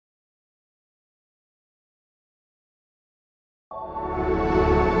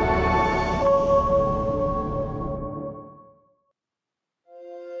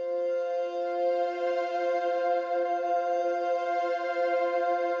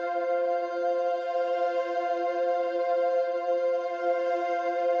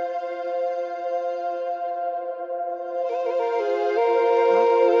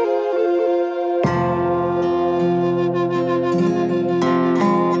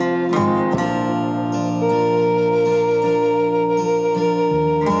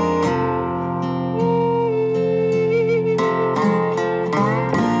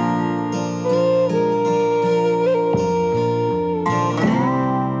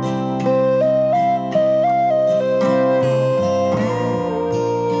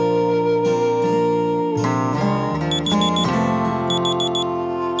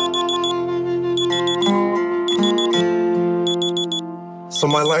So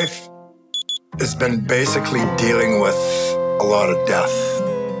my life has been basically dealing with a lot of death,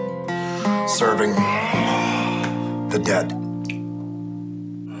 serving the dead.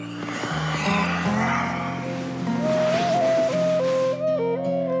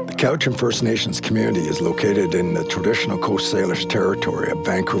 The Cowichan First Nations community is located in the traditional Coast Salish territory of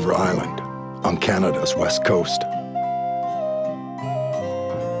Vancouver Island on Canada's west coast.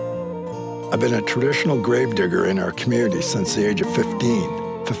 I've been a traditional gravedigger in our community since the age of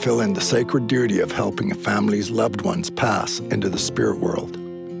 15, fulfilling the sacred duty of helping a family's loved ones pass into the spirit world.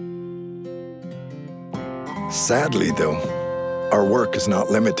 Sadly, though, our work is not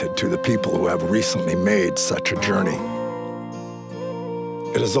limited to the people who have recently made such a journey.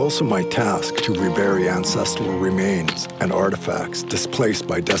 It is also my task to rebury ancestral remains and artifacts displaced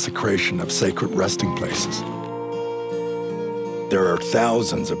by desecration of sacred resting places. There are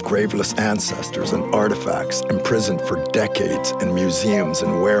thousands of graveless ancestors and artifacts imprisoned for decades in museums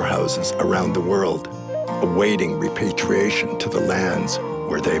and warehouses around the world, awaiting repatriation to the lands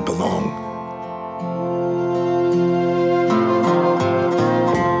where they belong.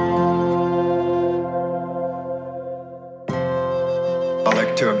 I'd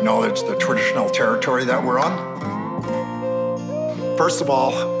like to acknowledge the traditional territory that we're on. First of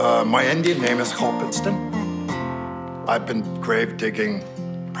all, my Indian name is Hulpinston. I've been grave digging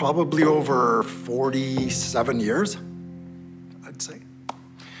probably over 47 years, I'd say.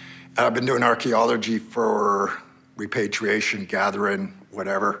 And I've been doing archaeology for repatriation, gathering,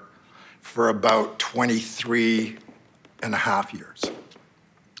 whatever, for about 23 and a half years.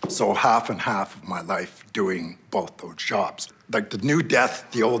 So half and half of my life doing both those jobs. Like the new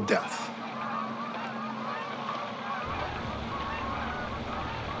death, the old death.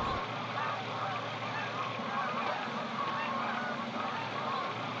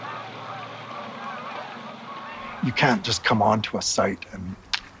 You can't just come onto a site and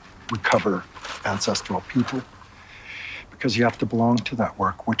recover ancestral people because you have to belong to that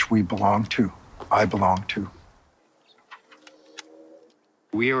work, which we belong to, I belong to.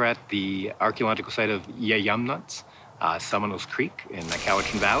 We are at the archaeological site of Yayamnuts, Seminoles Creek in the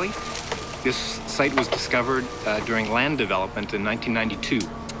Cowichan Valley. This site was discovered during land development in 1992.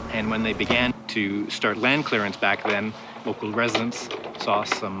 And when they began to start land clearance back then, local residents saw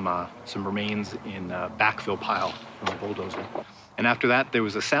some remains in a backfill pile from a bulldozer. And after that, there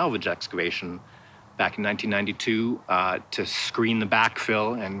was a salvage excavation back in 1992 to screen the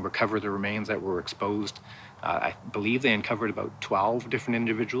backfill and recover the remains that were exposed. I believe they uncovered about 12 different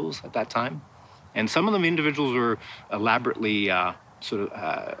individuals at that time. And some of them individuals were elaborately had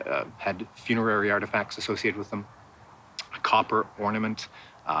funerary artifacts associated with them, a copper ornament,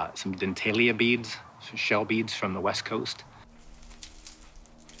 some dentalia beads, shell beads from the west coast.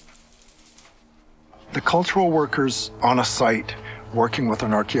 The cultural workers on a site working with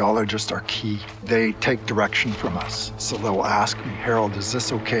an archaeologist are key. They take direction from us. So they'll ask me, Harold, is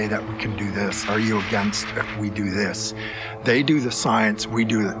this okay that we can do this? Are you against if we do this? They do the science, we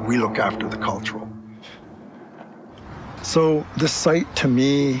look after the cultural. So this site to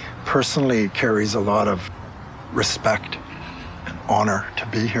me personally carries a lot of respect and honor to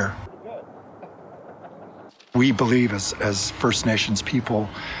be here. We believe as First Nations people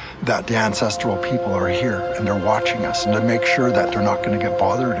that the ancestral people are here and they're watching us, and to make sure that they're not going to get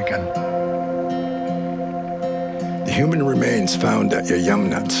bothered again. The human remains found at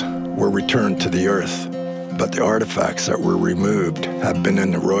Yayamnuts were returned to the earth, but the artifacts that were removed have been in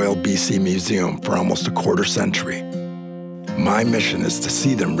the Royal BC Museum for almost a quarter century. My mission is to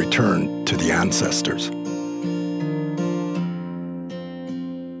see them return to the ancestors.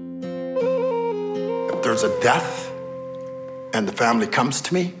 If there's a death and the family comes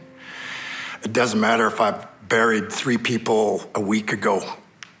to me, it doesn't matter if I've buried 3 people a week ago.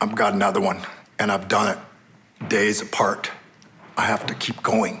 I've got another one, and I've done it days apart. I have to keep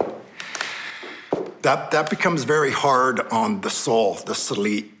going. That becomes very hard on the soul, the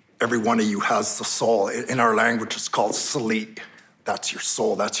salit. Every one of you has the soul. In our language, it's called salit. That's your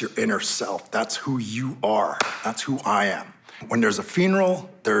soul, that's your inner self. That's who you are, that's who I am. When there's a funeral,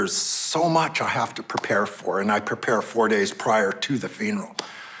 there's so much I have to prepare for, and I prepare 4 days prior to the funeral.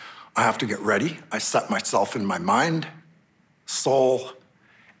 I have to get ready. I set myself in my mind, soul,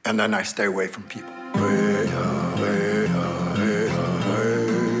 and then I stay away from people.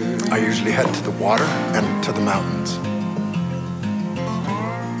 I usually head to the water and to the mountains.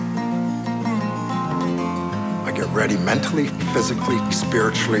 I get ready mentally, physically,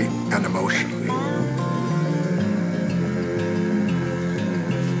 spiritually, and emotionally.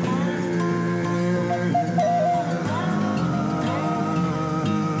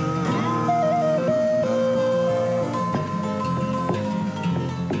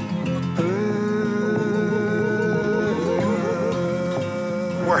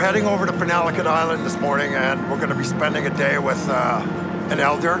 We're heading over to Penelakut Island this morning, and we're going to be spending a day with an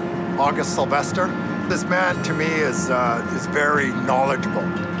elder, August Sylvester. This man, to me, is very knowledgeable.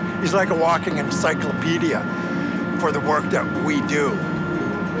 He's like a walking encyclopedia for the work that we do.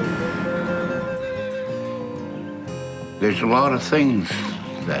 There's a lot of things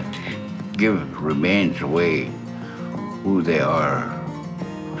that give remains away who they are.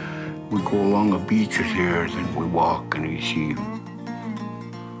 We go along the beaches here, and we walk, and we see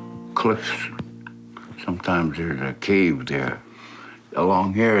cliffs. Sometimes there's a cave there.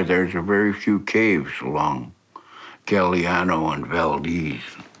 Along here, there's a very few caves along Galiano and Valdez.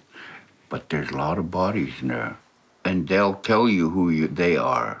 But there's a lot of bodies in there. And they'll tell you who they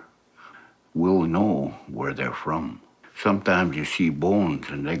are. We'll know where they're from. Sometimes you see bones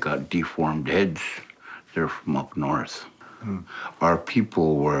and they got deformed heads. They're from up north. Our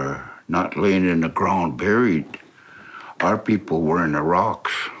people were not laying in the ground buried. Our people were in the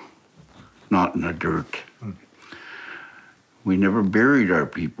rocks, not in the dirt. We never buried our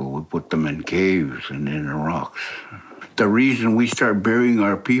people. We put them in caves and in the rocks. The reason we start burying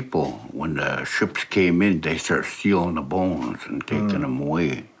our people, when the ships came in, they start stealing the bones and taking them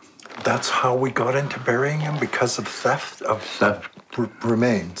away. That's how we got into burying them, because of theft of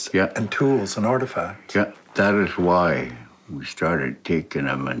remains and tools and artifacts. Yeah, that is why we started taking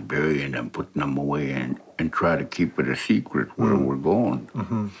them and burying them, putting them away, and try to keep it a secret where we're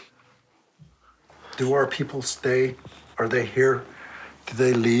going. Do our people stay? Are they here? Do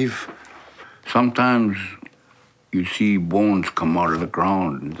they leave? Sometimes you see bones come out of the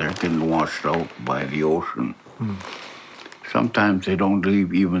ground and they're getting washed out by the ocean. Sometimes they don't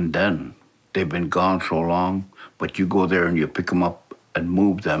leave even then. They've been gone so long, but you go there and you pick them up and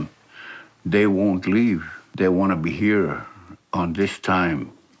move them. They won't leave. They want to be here on this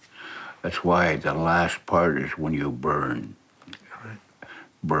time. That's why the last part is when you burn.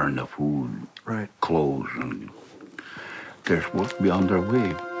 Burn the food, clothes, and they're supposed to be on their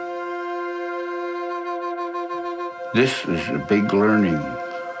way. This is a big learning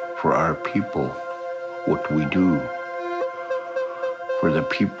for our people, what we do. For the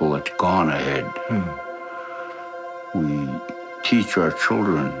people that's gone ahead. We teach our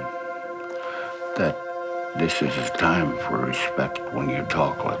children that this is a time for respect when you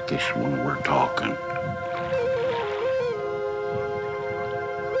talk like this, when we're talking.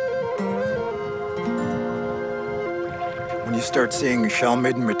 When you start seeing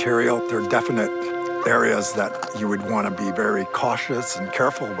shell-midden material, there are definite areas that you would want to be very cautious and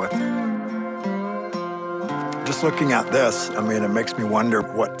careful with. Just looking at this, I mean, it makes me wonder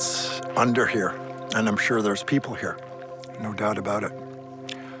what's under here. And I'm sure there's people here, no doubt about it.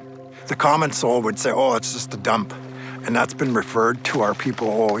 The common soul would say, oh, it's just a dump. And that's been referred to our people,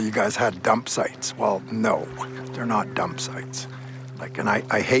 oh, you guys had dump sites. Well, no, they're not dump sites. And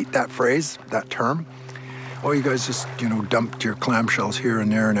I hate that phrase, that term. Oh, you guys just, dumped your clamshells here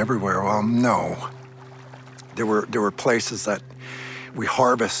and there and everywhere. Well, no. There were places that we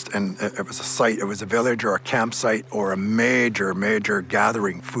harvest, and it was a site, it was a village or a campsite or a major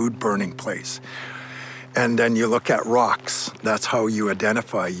gathering, food burning place. And then you look at rocks. That's how you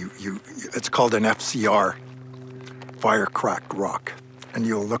identify. It's called an FCR, fire cracked rock. And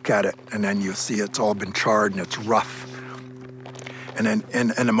you'll look at it, and then you see it's all been charred and it's rough. And then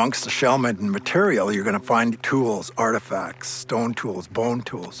and amongst the shell-midden material, you're going to find tools, artifacts, stone tools, bone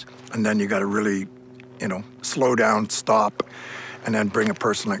tools. And then you got to really, slow down, stop, and then bring a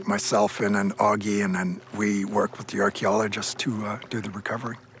person like myself in and Augie, and then we work with the archaeologists to do the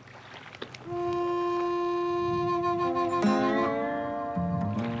recovery.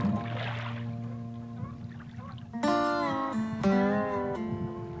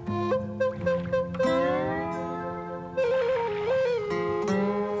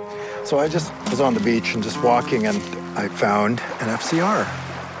 So I just was on the beach and just walking, and I found an FCR.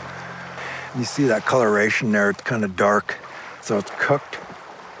 You see that coloration there, it's kind of dark, so it's cooked.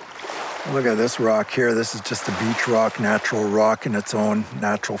 Look at this rock here. This is just a beach rock, natural rock in its own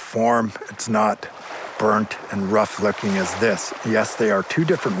natural form. It's not burnt and rough looking as this. Yes, they are two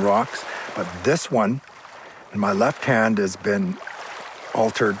different rocks, but this one in my left hand has been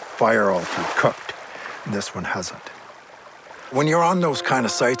altered, fire altered, cooked. And this one hasn't. When you're on those kind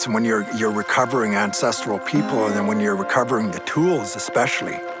of sites and when you're recovering ancestral people, and then when you're recovering the tools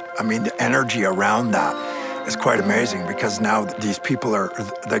especially, I mean, the energy around that is quite amazing, because now these people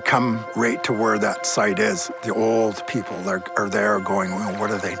they come right to where that site is. The old people are there going, well,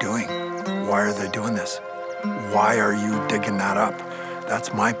 what are they doing? Why are they doing this? Why are you digging that up?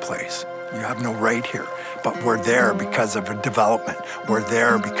 That's my place. You have no right here. But we're there because of a development. We're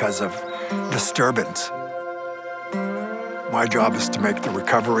there because of disturbance. My job is to make the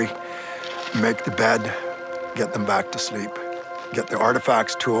recovery, make the bed, get them back to sleep. Get the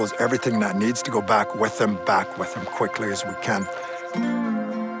artifacts, tools, everything that needs to go back with them quickly as we can.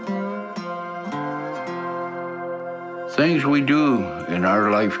 Things we do in our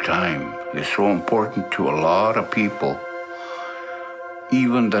lifetime is so important to a lot of people.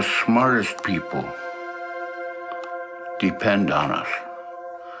 Even the smartest people depend on us,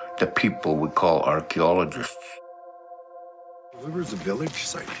 the people we call archaeologists. There was a village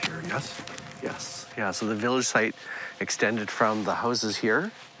site here, yes? Yes, yeah, so the village site extended from the houses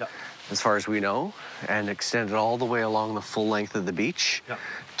here, as far as we know, and extended all the way along the full length of the beach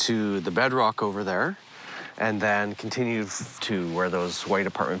to the bedrock over there, and then continued to where those white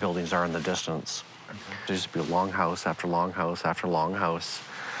apartment buildings are in the distance. There used to be long house after long house after long house,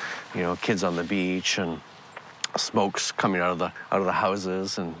 you know, kids on the beach and smokes coming out of the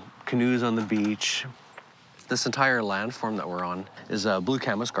houses and canoes on the beach. This entire landform that we're on is a blue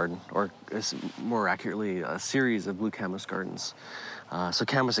camas garden, or is more accurately, a series of blue camas gardens. So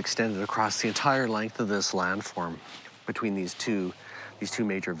camas extended across the entire length of this landform between these two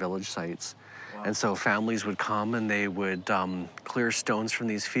major village sites. Wow. And so families would come and they would clear stones from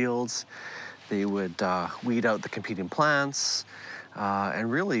these fields. They would weed out the competing plants,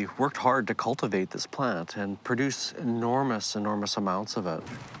 and really worked hard to cultivate this plant and produce enormous amounts of it.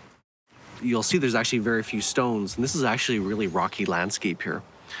 You'll see there's actually very few stones, and this is actually a really rocky landscape here.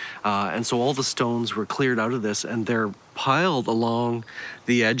 And so all the stones were cleared out of this, and they're piled along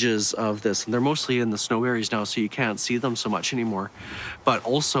the edges of this. And they're mostly in the snow areas now, so you can't see them so much anymore. But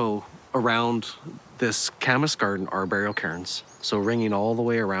also around this camas garden are burial cairns. So ringing all the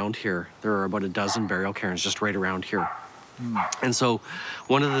way around here, there are about a dozen burial cairns just right around here. And so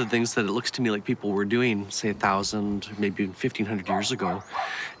one of the things that it looks to me like people were doing, say 1,000, maybe 1,500 years ago,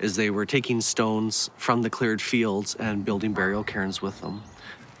 is they were taking stones from the cleared fields and building burial cairns with them.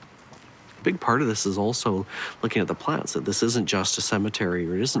 A big part of this is also looking at the plants, that this isn't just a cemetery,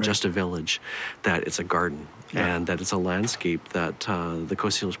 or it isn't just a village, that it's a garden, and that it's a landscape that the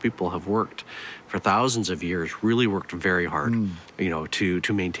Coast Salish people have worked for thousands of years, really worked very hard, you know,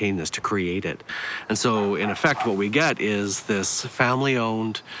 to maintain this, to create it. And so, in effect, what we get is this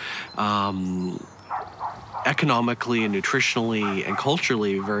family-owned, economically and nutritionally and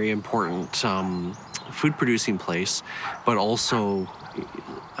culturally very important food-producing place, but also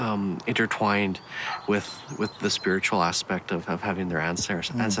intertwined with the spiritual aspect of having their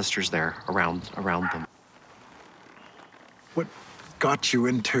ancestors there around them. What got you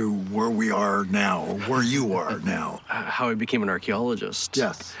into where we are now, or where you are now? How I became an archaeologist.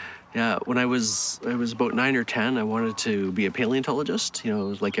 Yes. Yeah, when I was about 9 or 10, I wanted to be a paleontologist, you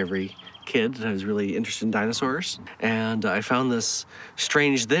know, like every kid. I was really interested in dinosaurs. And I found this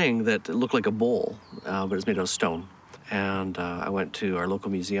strange thing that looked like a bowl, but it was made out of stone. And I went to our local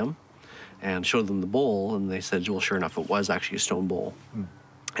museum and showed them the bowl, and they said, well, sure enough, it was actually a stone bowl.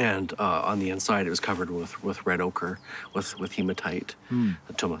 And on the inside, it was covered with red ochre, with hematite,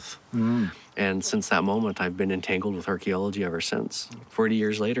 the tummuth. And since that moment, I've been entangled with archaeology ever since. 40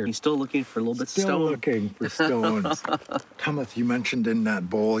 years later, he's still looking for little bits of stone. Still looking for stones. Tummuth, you mentioned in that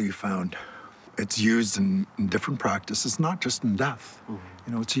bowl you found, it's used in different practices, not just in death.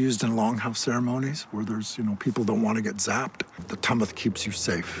 You know, it's used in longhouse ceremonies where there's, you know, people don't want to get zapped. The tummuth keeps you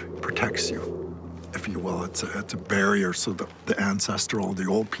safe, protects you, if you will. It's a barrier so that the ancestral, the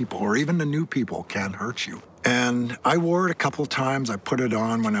old people, or even the new people can't hurt you. And I wore it a couple of times. I put it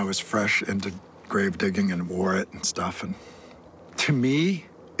on when I was fresh into grave digging and wore it and stuff. And to me,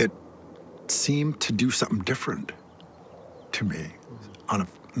 it seemed to do something different to me, on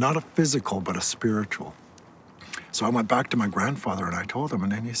not a physical, but a spiritual. So I went back to my grandfather and I told him,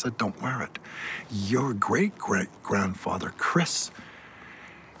 and then he said, don't wear it. Your great-great-grandfather, Chris,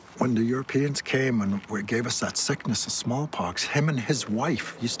 When the Europeans came and gave us that sickness of smallpox, him and his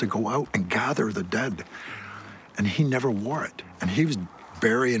wife used to go out and gather the dead. And he never wore it. And he was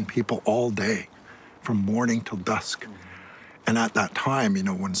burying people all day, from morning till dusk. And at that time, you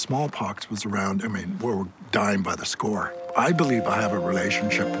know, when smallpox was around, I mean, we were dying by the score. I believe I have a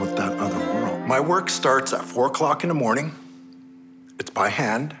relationship with that other world. My work starts at 4 o'clock in the morning. It's by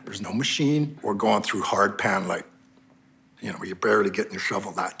hand. There's no machine. We're going through hard pan, like, you know, you're barely getting your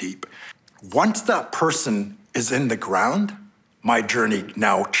shovel that deep. Once that person is in the ground, my journey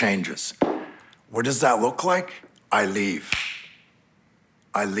now changes. What does that look like? I leave.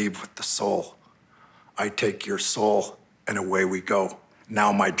 I leave with the soul. I take your soul, and away we go.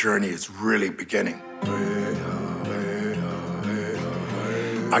 Now my journey is really beginning.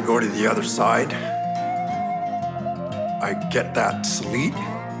 I go to the other side. I get that sleet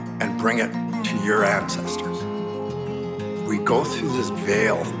and bring it to your ancestors. We go through this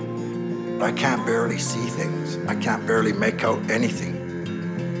veil. I can't barely see things. I can't barely make out anything.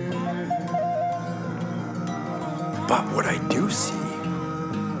 But what I do see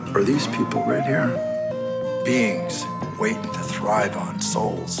are these people right here. Beings waiting to thrive on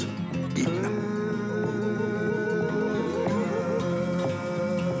souls, eating them.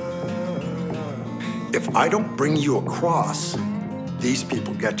 If I don't bring you across, these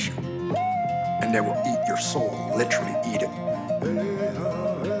people get you. And they will eat your soul, literally eat it.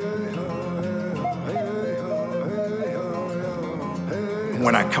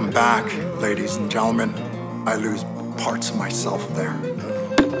 When I come back, ladies and gentlemen, I lose parts of myself there.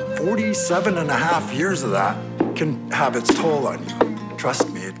 47 and a half years of that can have its toll on you. Trust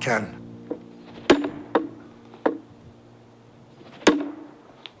me, it can.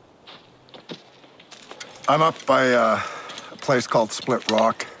 I'm up by a place called Split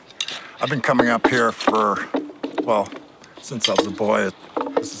Rock. I've been coming up here for, well, since I was a boy.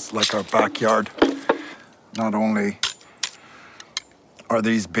 This is like our backyard. Not only are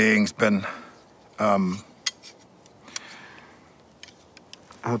these beings been,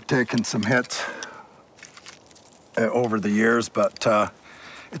 have taken some hits over the years, but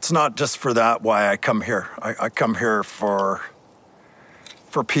it's not just for that why I come here. I come here for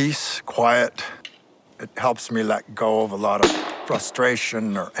peace, quiet. It helps me let go of a lot of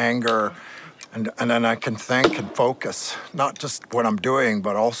frustration or anger, and then I can think and focus, not just what I'm doing,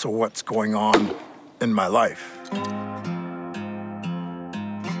 but also what's going on in my life.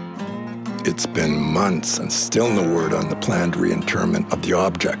 It's been months and still no word on the planned reinterment of the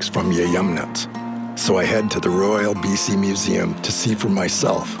objects from Yeyamnuts. So I head to the Royal BC Museum to see for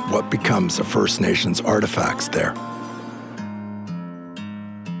myself what becomes of First Nations artifacts there.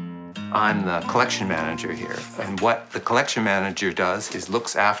 I'm the collection manager here, and what the collection manager does is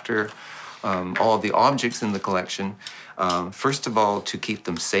looks after all the objects in the collection, first of all, to keep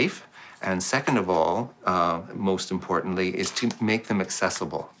them safe, and second of all, most importantly, is to make them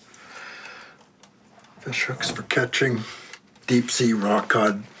accessible. Fish hooks for catching deep sea rock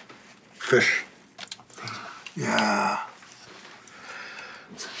cod fish. Yeah.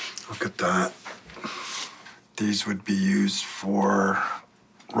 Look at that. These would be used for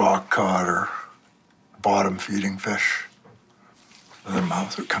rock cod or bottom feeding fish. Their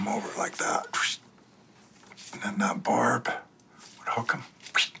mouth would come over like that. And then that barb would hook them.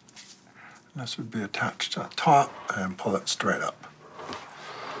 And this would be attached to the top and pull it straight up.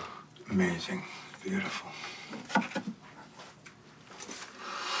 Amazing. Beautiful.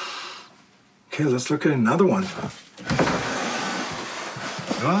 Okay, let's look at another one.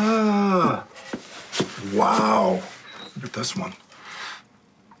 Ah! Wow. Look at this one.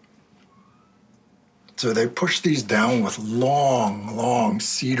 So they push these down with long, long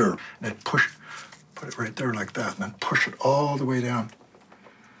cedar. And they put it right there like that, and then push it all the way down.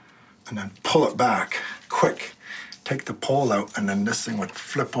 And then pull it back, quick. Take the pole out, and then this thing would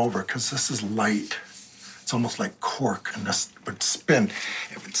flip over, because this is light. It's almost like cork, and this would spin.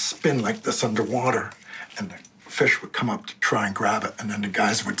 It would spin like this underwater, and the fish would come up to try and grab it, and then the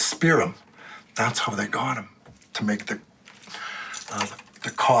guys would spear them. That's how they got them, to make the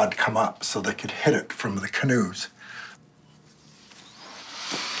cod come up so they could hit it from the canoes.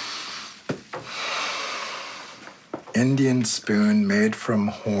 Indian spoon made from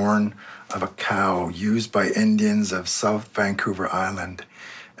horn of a cow used by Indians of South Vancouver Island,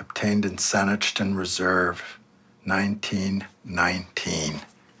 obtained in Saanich Reserve, 1919.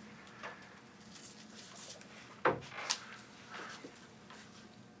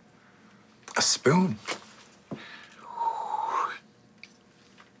 A spoon.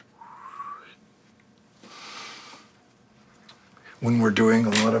 When we're doing a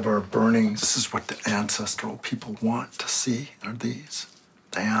lot of our burnings, this is what the ancestral people want to see, are these.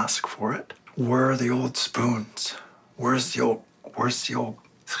 They ask for it. Where are the old spoons? Where's the old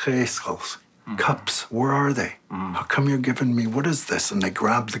schäsels? Cups, where are they? How come you're giving me, what is this? And they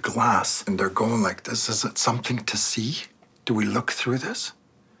grab the glass and they're going like this. Is it something to see? Do we look through this?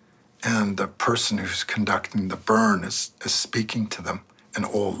 And the person who's conducting the burn is speaking to them in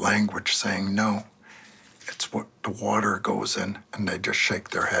old language, saying, no, it's what the water goes in. And they just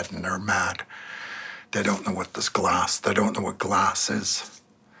shake their head and they're mad. They don't know what this glass, they don't know what glass is.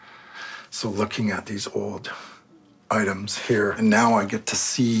 So looking at these old items here, and now I get to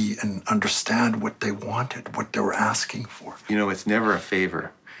see and understand what they wanted, what they were asking for. You know, it's never a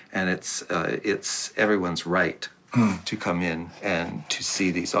favor, and it's everyone's right to come in and to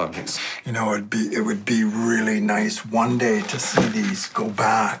see these objects. You know, it would be really nice one day to see these go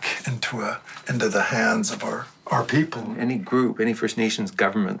back into the hands of our people. Any group, any First Nations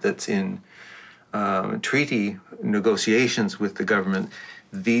government that's in treaty negotiations with the government,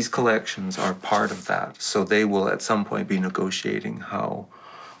 these collections are part of that. So they will at some point be negotiating how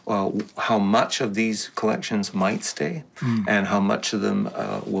much of these collections might stay and how much of them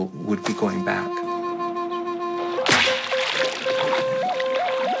would be going back.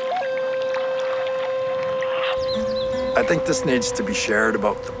 I think this needs to be shared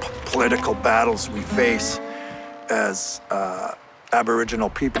about the political battles we face as Aboriginal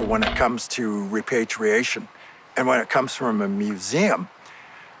people when it comes to repatriation. And when it comes from a museum,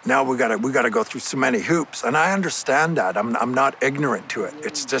 now we gotta go through so many hoops. And I understand that. I'm not ignorant to it.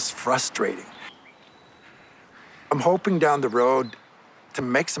 It's just frustrating. I'm hoping down the road to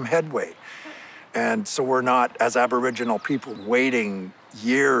make some headway. And so we're not, as Aboriginal people, waiting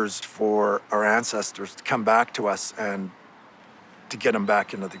years for our ancestors to come back to us and to get them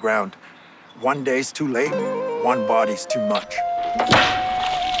back into the ground. One day's too late, one body's too much.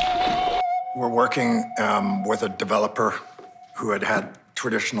 We're working with a developer who had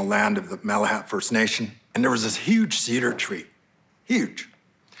traditional land of the Malahat First Nation, and there was this huge cedar tree, huge.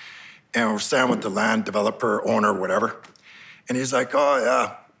 And we're standing with the land developer, owner, whatever, and he's like, oh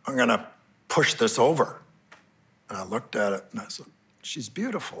yeah, I'm gonna push this over. And I looked at it and I said, she's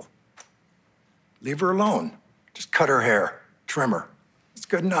beautiful. Leave her alone. Just cut her hair, trim her. It's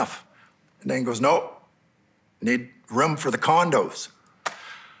good enough. And then he goes, nope, need room for the condos.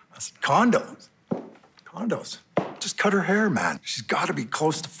 I said, condos? Condos? Just cut her hair, man. She's gotta be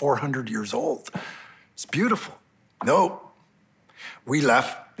close to 400 years old. It's beautiful. Nope. We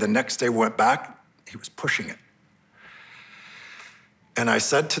left. The next day we went back, he was pushing it. And I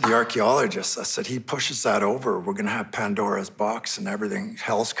said to the archaeologist, I said, he pushes that over, we're gonna have Pandora's box and everything.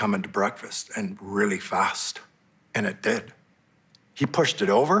 Hell's coming to breakfast, and really fast. And it did. He pushed it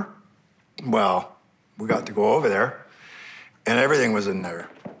over. Well, we got to go over there, and everything was in there.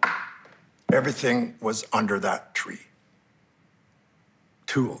 Everything was under that tree.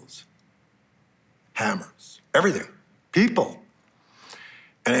 Tools, hammers, everything, people.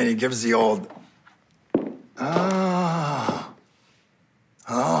 And then he gives the old, oh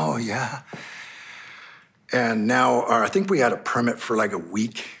yeah. And now, I think we had a permit for like a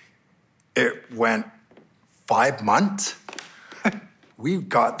week. It went 5 months. We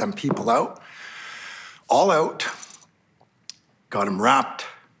got them people out, all out, got them wrapped,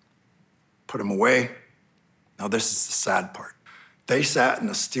 put them away. Now this is the sad part. They sat in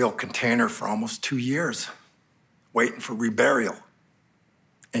a steel container for almost 2 years, waiting for reburial.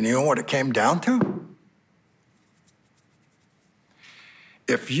 And you know what it came down to?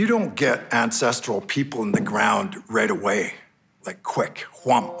 If you don't get ancestral people in the ground right away, like quick,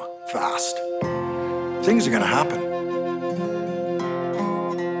 whump, fast, things are gonna happen.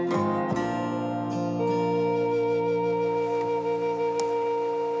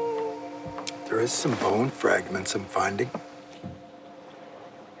 There is some bone fragments I'm finding.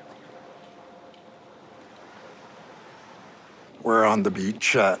 We're on the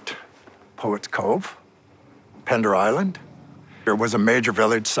beach at Poets Cove, Pender Island. There was a major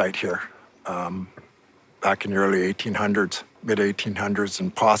village site here back in the early 1800s, mid-1800s,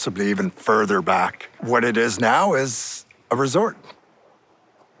 and possibly even further back. What it is now is a resort.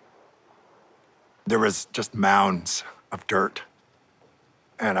 There was just mounds of dirt.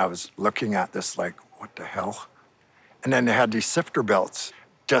 And I was looking at this like, what the hell? And then they had these sifter belts,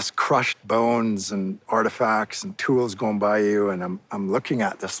 just crushed bones and artifacts and tools going by you. And I'm looking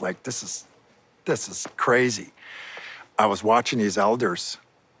at this like, this is crazy. I was watching these elders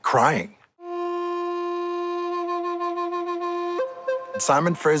crying.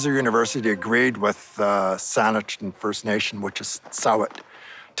 Simon Fraser University agreed with Saanich First Nation, which is Sawat,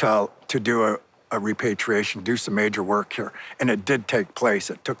 to do a repatriation, do some major work here. And it did take place.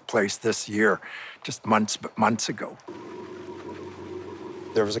 It took place this year, just months ago.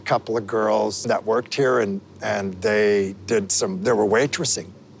 There was a couple of girls that worked here, and they were waitressing,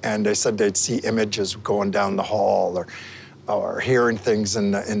 and they said they'd see images going down the hall or hearing things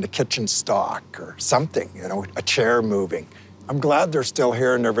in the kitchen stock or something, you know, a chair moving. I'm glad they're still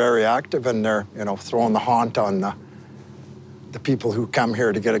here and they're very active, and they're, you know, throwing the haunt on the people who come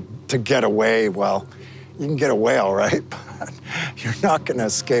here to get away. Well, you can get away all right, but you're not going to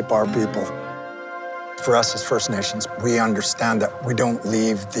escape our people. For us as First Nations, we understand that we don't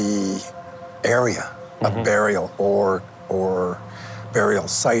leave the area of burial or burial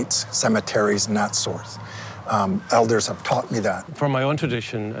sites, cemeteries, and that sort. Elders have taught me that. From my own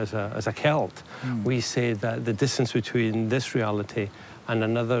tradition as a Celt, we say that the distance between this reality and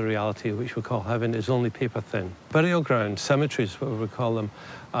another reality, which we call heaven, is only paper thin. Burial grounds, cemeteries, what we call them,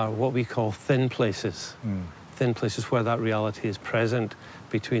 are what we call thin places. Thin places where that reality is present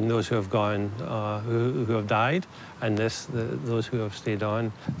between those who have gone, who have died, and those who have stayed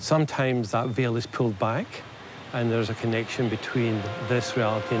on. Sometimes that veil is pulled back, and there's a connection between this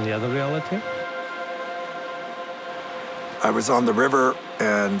reality and the other reality. I was on the river,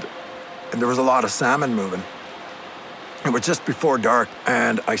 and there was a lot of salmon moving. It was just before dark,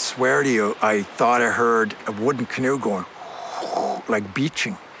 and I swear to you, I thought I heard a wooden canoe going, like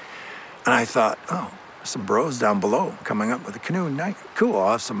beaching. And I thought, oh, there's some bros down below coming up with a canoe. Nice, cool,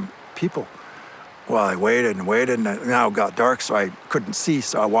 I'll have some people. Well, I waited and waited, and now it got dark, so I couldn't see,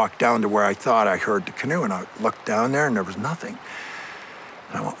 so I walked down to where I thought I heard the canoe, and I looked down there, and there was nothing.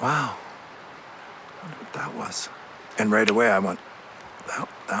 And I went, wow, I wonder what that was. And right away, I went,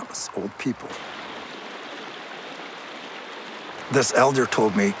 that was old people. This elder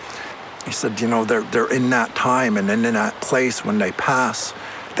told me, he said, you know, they're in that time and in that place when they pass,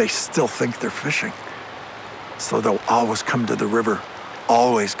 they still think they're fishing. So they'll always come to the river,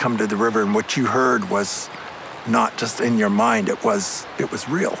 always come to the river. And what you heard was not just in your mind, it was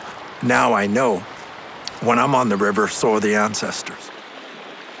real. Now I know, when I'm on the river, so are the ancestors.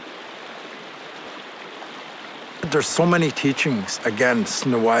 There's so many teachings against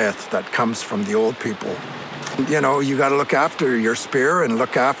Nuwayath that comes from the old people. You know, you got to look after your spear and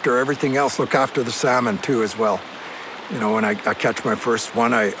look after everything else. Look after the salmon too as well. You know, when I catch my first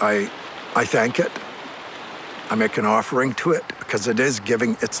one, I thank it. I make an offering to it because it is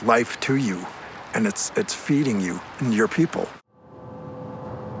giving its life to you, and it's feeding you and your people.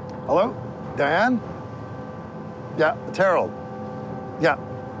 Hello, Diane? Yeah, it's Harold. Yeah.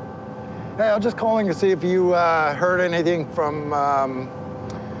 Hey, I was just calling to see if you heard anything from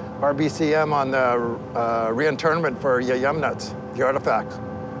our BCM on the reinternment for Yayumnuts, the artifacts.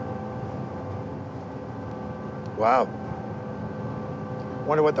 Wow.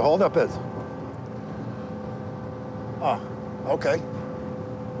 Wonder what the holdup is. Oh, okay.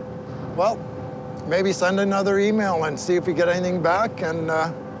 Well, maybe send another email and see if we get anything back, and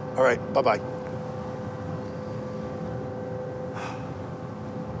all right, bye-bye.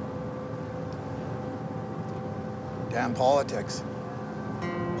 Damn politics.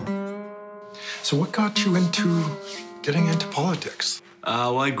 So what got you into getting into politics?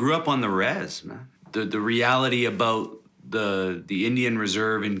 Well, I grew up on the res, man. The reality about the Indian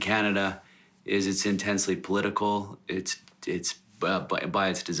Reserve in Canada is it's intensely political. It's by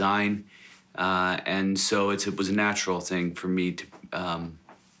its design, and so it was a natural thing for me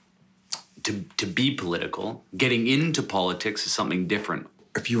to be political. Getting into politics is something different.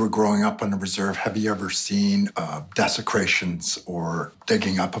 If you were growing up on the reserve, have you ever seen desecrations or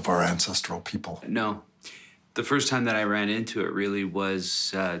digging up of our ancestral people? No. The first time that I ran into it really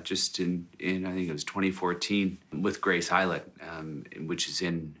was just in I think it was 2014 with Grace Islet, which is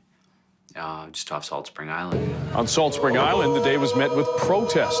in just off Salt Spring Island. On Salt Spring Island, the day was met with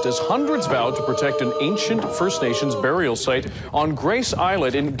protest as hundreds vowed to protect an ancient First Nations burial site on Grace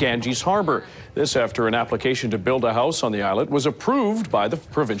Islet in Ganges Harbor. This after an application to build a house on the islet was approved by the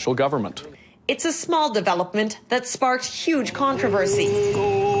provincial government. It's a small development that sparked huge controversy.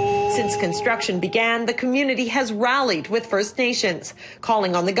 Since construction began, the community has rallied with First Nations,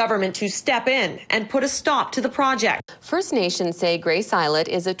 calling on the government to step in and put a stop to the project. First Nations say Grace Islet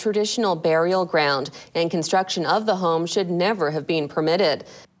is a traditional burial ground, and construction of the home should never have been permitted.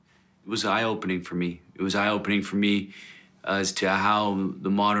 It was eye-opening for me. It was eye-opening for me as to how the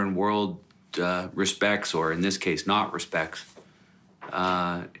modern world respects, or in this case, not respects,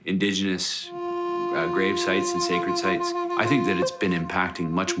 Indigenous grave sites and sacred sites. I think that it's been impacting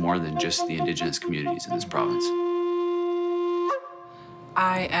much more than just the Indigenous communities in this province.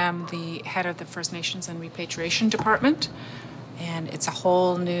 I am the head of the First Nations and Repatriation Department, and it's a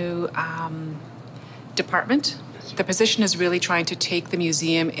whole new department. The position is really trying to take the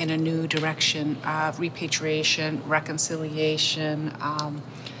museum in a new direction of repatriation, reconciliation,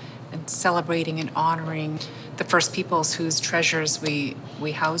 and celebrating and honoring the First Peoples whose treasures we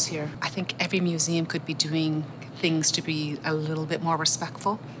house here. I think every museum could be doing things to be a little bit more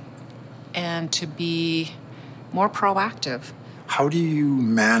respectful and to be more proactive. How do you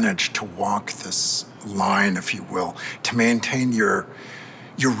manage to walk this line, if you will, to maintain your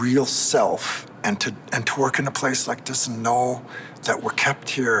real self and to work in a place like this and know that we're kept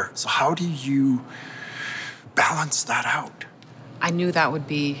here? So how do you balance that out? I knew that would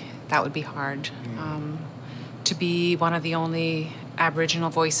be hard. To be one of the only Aboriginal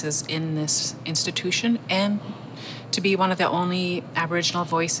voices in this institution and to be one of the only Aboriginal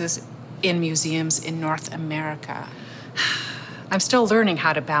voices in museums in North America. I'm still learning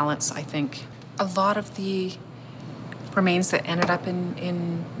how to balance, I think. A lot of the remains that ended up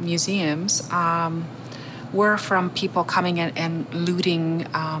in museums were from people coming in and looting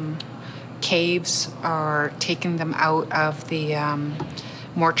caves or taking them out of the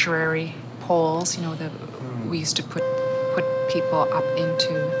mortuary poles. You know, we used to put people up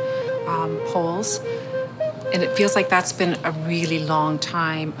into poles. And it feels like that's been a really long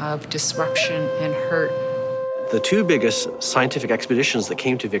time of disruption and hurt. The two biggest scientific expeditions that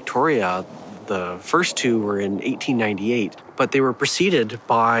came to Victoria, the first two were in 1898, but they were preceded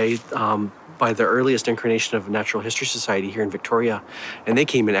by the earliest incarnation of Natural History Society here in Victoria, and they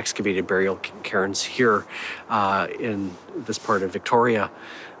came and excavated burial cairns here in this part of Victoria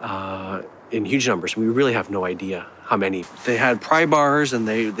in huge numbers. We really have no idea how many. They had pry bars and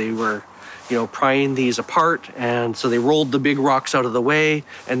they were, you know, prying these apart, and so they rolled the big rocks out of the way,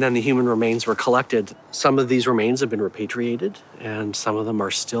 and then the human remains were collected. Some of these remains have been repatriated, and some of them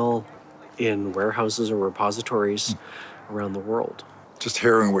are still in warehouses or repositories around the world. Just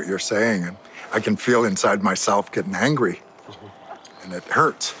hearing what you're saying, and I can feel inside myself getting angry, and it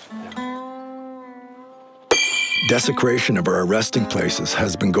hurts. Desecration of our resting places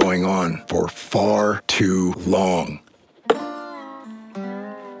has been going on for far too long.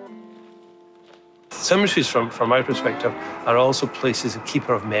 Cemeteries, from my perspective, are also places, a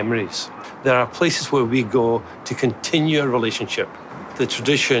keeper of memories. There are places where we go to continue a relationship. The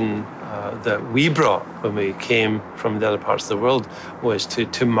tradition that we brought when we came from the other parts of the world was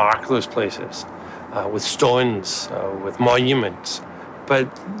to mark those places with stones, with monuments. But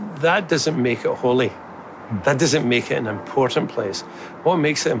that doesn't make it holy. That doesn't make it an important place. What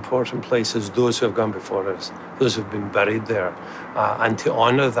makes it an important place is those who have gone before us, those who have been buried there, and to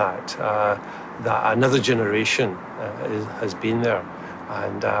honor that another generation has been there,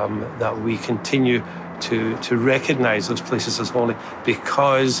 and that we continue to recognize those places as holy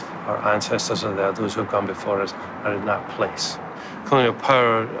because our ancestors are there, those who have gone before us are in that place. Colonial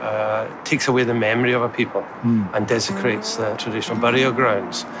power takes away the memory of a people and desecrates the traditional burial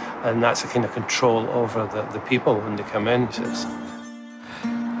grounds, and that's a kind of control over the people when they come in.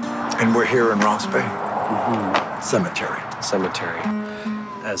 And we're here in Ross Bay. Cemetery.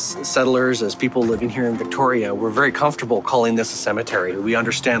 As settlers, as people living here in Victoria, we're very comfortable calling this a cemetery. We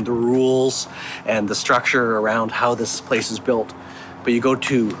understand the rules and the structure around how this place is built. But you go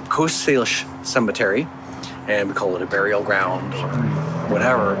to Coast Salish Cemetery, and we call it a burial ground or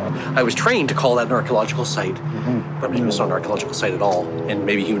whatever. I was trained to call that an archaeological site, but it's not an archaeological site at all. And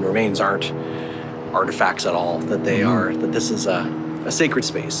maybe human remains aren't artifacts at all, that they are, that this is a sacred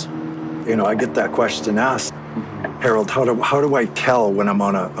space. You know, I get that question asked. Harold, how do I tell when I'm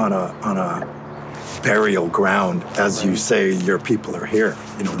on a burial ground, as you say, your people are here?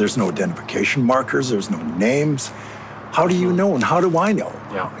 You know, there's no identification markers, there's no names. How do you know, and how do I know?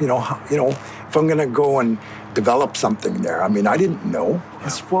 Yeah. You know, if I'm gonna go and develop something there, I mean, I didn't know. I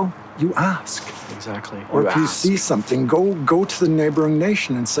said, well, you ask. Exactly. Or if you see something, go to the neighboring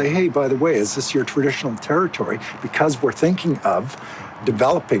nation and say, hey, by the way, is this your traditional territory? Because we're thinking of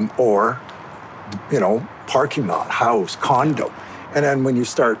developing or, you know, parking lot, house, condo. And then when you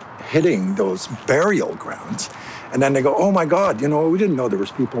start hitting those burial grounds, and then they go, oh my God, you know, we didn't know there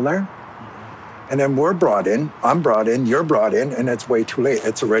was people there. And then we're brought in, I'm brought in, you're brought in, and it's way too late.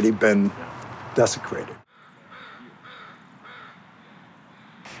 It's already been desecrated.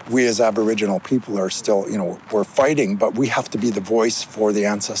 We as Aboriginal people are still, you know, we're fighting, but we have to be the voice for the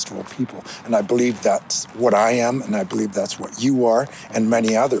ancestral people. And I believe that's what I am, and I believe that's what you are, and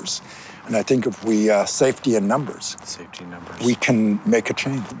many others. And I think if we, safety in numbers, we can make a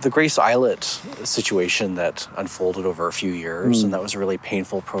change. The Grace Islet situation that unfolded over a few years, and that was a really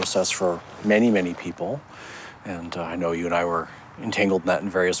painful process for many, many people. And I know you and I were entangled in that in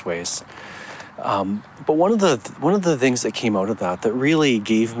various ways. But one of the things that came out of that really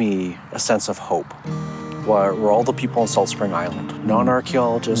gave me a sense of hope were all the people on Salt Spring Island,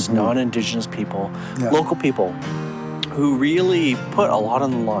 non-archaeologists, non-Indigenous people, local people, who really put a lot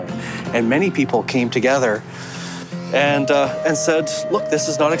on the line. And many people came together and said, look, this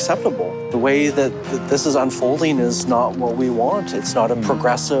is not acceptable. The way that this is unfolding is not what we want. It's not a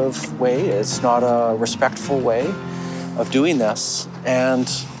progressive way. It's not a respectful way of doing this. And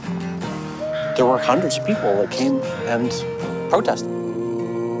there were hundreds of people that came and protested.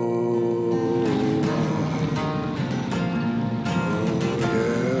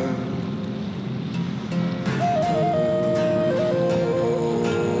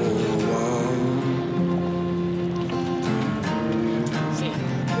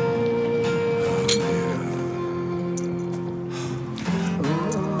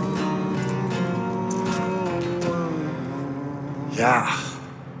 Yeah.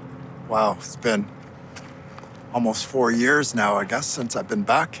 Wow, it's been almost 4 years now, I guess, since I've been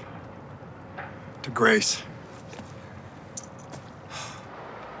back to Grace.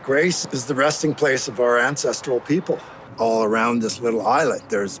 Grace is the resting place of our ancestral people. All around this little islet,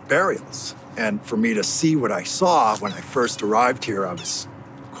 there's burials. And for me to see what I saw when I first arrived here, I was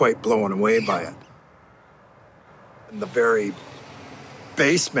quite blown away by it. In the very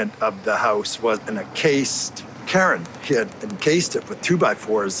basement of the house was an encased cairn. He had encased it with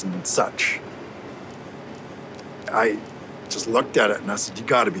 2x4s and such. I just looked at it and I said, you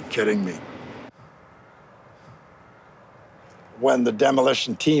gotta be kidding me. When the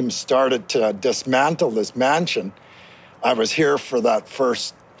demolition team started to dismantle this mansion, I was here for that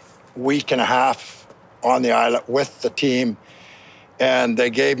first week and a half on the islet with the team, and they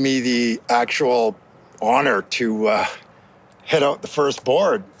gave me the actual honor to hit out the first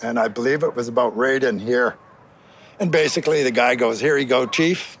board, and I believe it was about right in here. And basically the guy goes, here you go,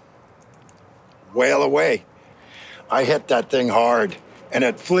 Chief, whale away. I hit that thing hard and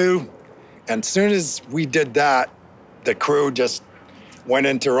it flew. And as soon as we did that, the crew just went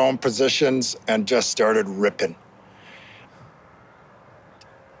into their own positions and just started ripping.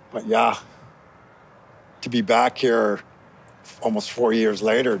 But yeah, to be back here almost 4 years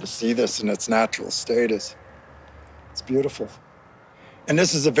later to see this in its natural state it's beautiful. And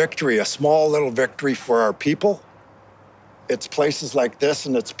this is a victory, a small little victory for our people. It's places like this,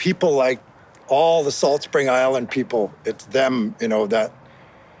 and it's people like all the Salt Spring Island people. It's them, you know, that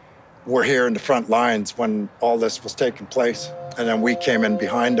were here in the front lines when all this was taking place. And then we came in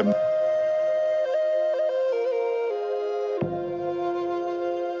behind them.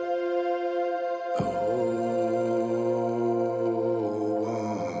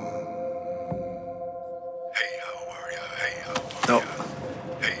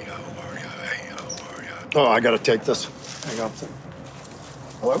 Oh, I gotta take this. Hang on a second.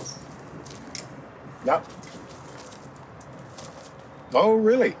 Hello? Yep. Oh,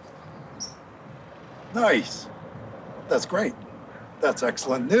 really? Nice. That's great. That's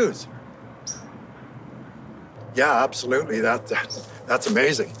excellent news. Yeah, absolutely. That's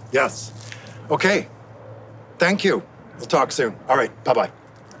amazing. Yes. Okay. Thank you. We'll talk soon. All right. Bye-bye.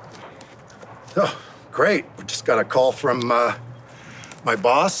 Oh, great. We just got a call from my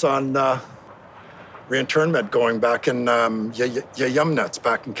boss on reinternment going back in Yumnuts,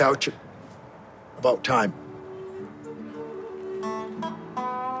 back in Cowichan. About time.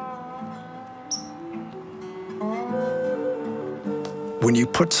 When you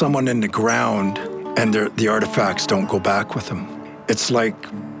put someone in the ground and the artifacts don't go back with them, it's like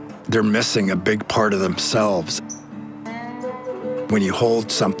they're missing a big part of themselves. When you hold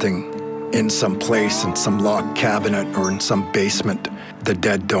something in some place, in some locked cabinet or in some basement, the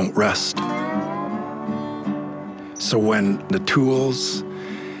dead don't rest. So when the tools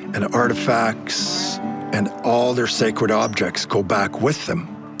and artifacts and all their sacred objects go back with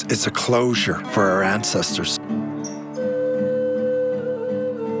them, it's a closure for our ancestors.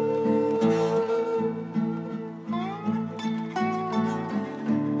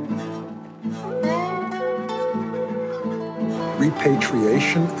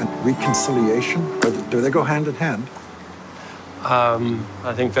 Repatriation and reconciliation, do they go hand in hand?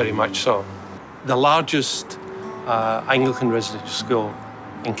 I think very much so. The largest Anglican residential school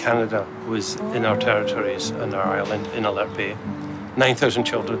in Canada was in our territories, in our island, in Alert Bay. 9,000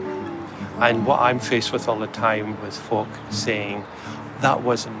 children. And what I'm faced with all the time with folk saying, that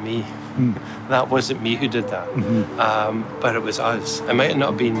wasn't me. That wasn't me who did that. But it was us. It might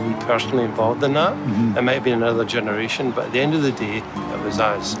not have been me personally involved in that. It might have been another generation, but at the end of the day, it was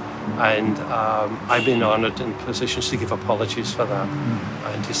us. And I've been honoured in positions to give apologies for that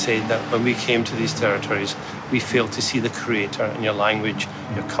and to say that when we came to these territories, we failed to see the Creator in your language,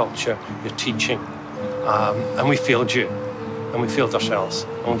 your culture, your teaching. And we failed you, and we failed ourselves,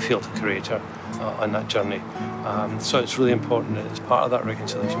 and we failed the Creator. on that journey. So it's really important that as part of that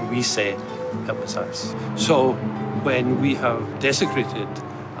reconciliation, we say it was us. So when we have desecrated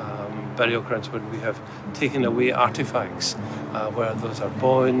burial grounds, when we have taken away artifacts, whether those are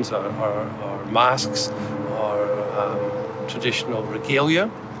bones or masks or traditional regalia,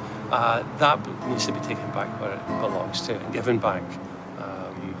 that needs to be taken back where it belongs to and given back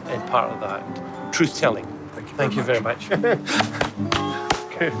in part of that truth-telling. Thank you very much.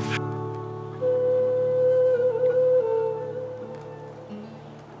 Okay.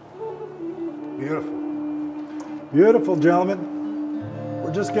 Beautiful. Beautiful, gentlemen.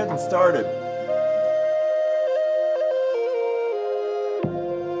 We're just getting started.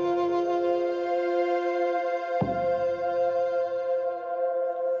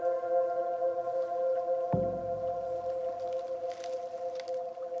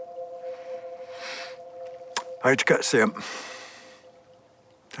 How'd you Sam?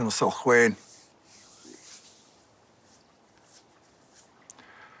 TELUS STORYHIVE.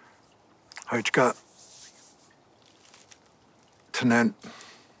 How'd you Tenant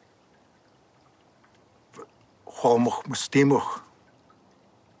Holmuch Mustimuch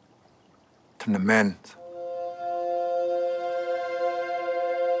Tenament.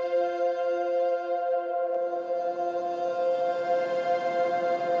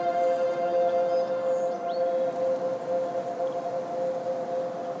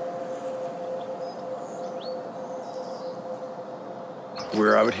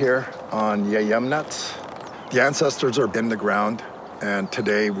 We're out here on Yayamnuts. The ancestors are in the ground, and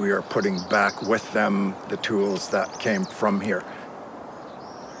today we are putting back with them the tools that came from here.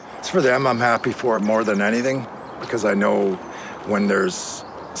 It's for them I'm happy for it more than anything, because I know when there's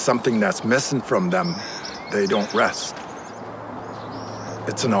something that's missing from them, they don't rest.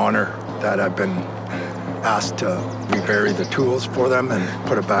 It's an honor that I've been asked to rebury the tools for them and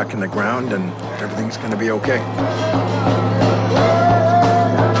put it back in the ground, and everything's gonna be okay.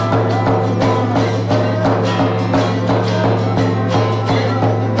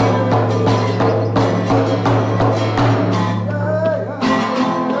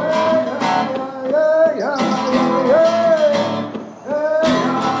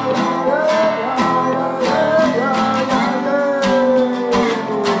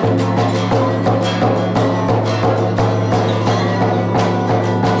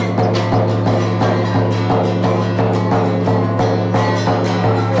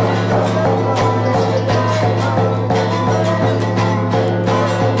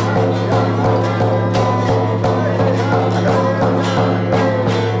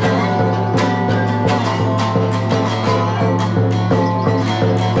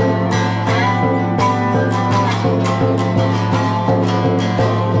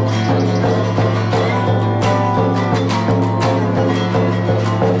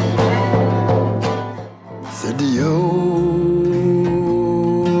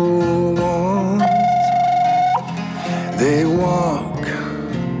 They walk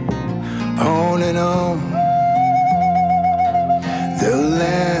on and on. The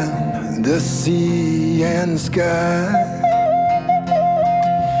land, the sea and sky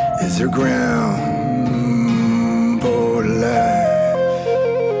is their ground for life.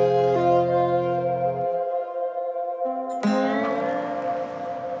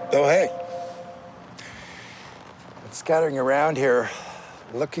 Oh, hey. I'm scattering around here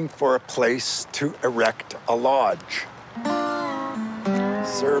looking for a place to erect a lodge.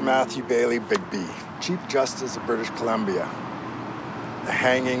 Sir Matthew Bailey Bigby, Chief Justice of British Columbia, the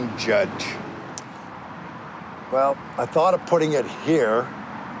hanging judge. Well, I thought of putting it here,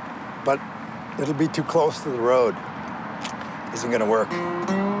 but it'll be too close to the road. Isn't gonna work.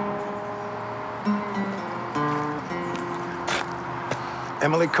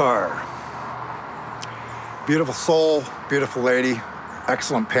 Emily Carr. Beautiful soul, beautiful lady,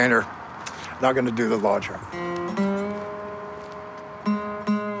 excellent painter. Not gonna do the lodge here.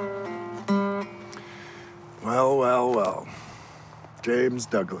 Well, well, well. James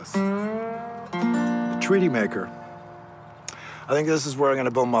Douglas, the treaty maker. I think this is where I'm gonna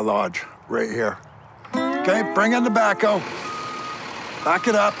build my lodge, right here. Okay, bring in the backhoe. Back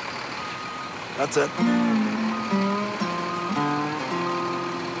it up. That's it.